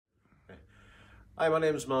Hi, my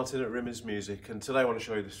name is Martin at Rimmer's Music, and today I want to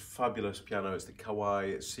show you this fabulous piano. It's the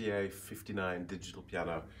Kawai CA59 Digital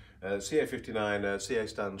Piano. CA59, CA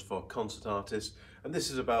stands for Concert Artist, and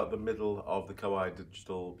this is about the middle of the Kawai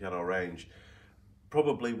Digital Piano range.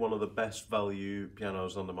 Probably one of the best value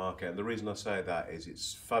pianos on the market, and the reason I say that is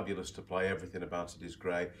it's fabulous to play. Everything about it is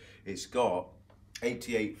great. It's got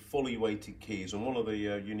 88 fully weighted keys, and one of the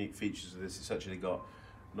unique features of this, it's actually got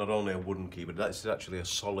not only a wooden key, but that's actually a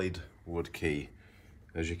solid wood key,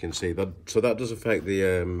 as you can see. So that does affect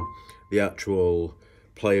the actual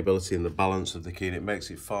playability and the balance of the key, and it makes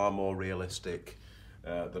it far more realistic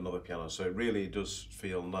than other pianos. So it really does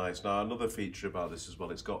feel nice. Now, another feature about this as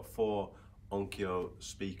well, it's got 4 Onkyo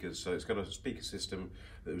speakers. So it's got a speaker system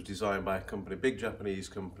that was designed by a company, big Japanese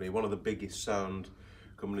company, one of the biggest sound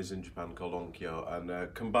companies in Japan, called Onkyo,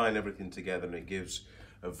 and combine everything together, and it gives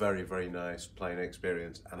a very, very nice playing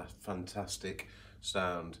experience and a fantastic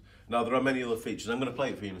sound. Now, there are many other features. I'm going to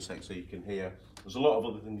play it for you in a sec so you can hear. There's a lot of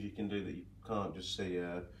other things you can do that you can't just see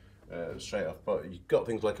straight off, but you've got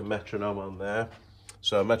things like a metronome on there.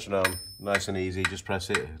 So a metronome, nice and easy, just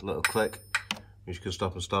press it, a little click. You can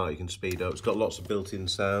stop and start, you can speed up. It's got lots of built-in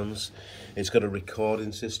sounds. It's got a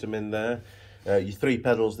recording system in there. Your 3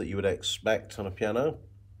 pedals that you would expect on a piano.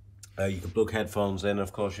 You can plug headphones in,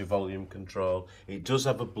 of course, your volume control. It does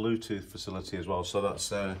have a Bluetooth facility as well, so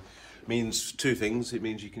that's means 2 things. It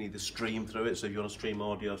means you can either stream through it, so if you want to stream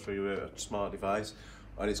audio through a smart device,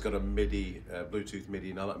 and it's got a MIDI, Bluetooth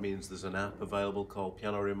MIDI. Now that means there's an app available called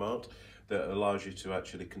Piano Remote that allows you to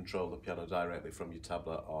actually control the piano directly from your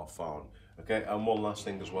tablet or phone. Okay, and one last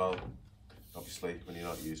thing as well, obviously when you're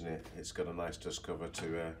not using it, it's got a nice dust cover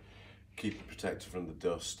to keep it protected from the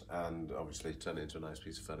dust, and obviously turn it into a nice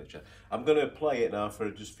piece of furniture. I'm going to play it now for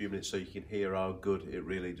just a few minutes so you can hear how good it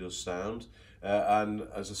really does sound. And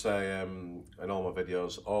as I say in all my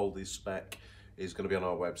videos, all the spec is going to be on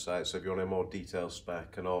our website, so if you want a more detailed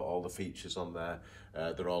spec and all the features on there,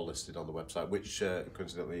 they're all listed on the website, which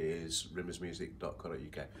coincidentally is rimmersmusic.co.uk.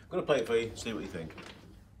 I'm going to play it for you, see what you think.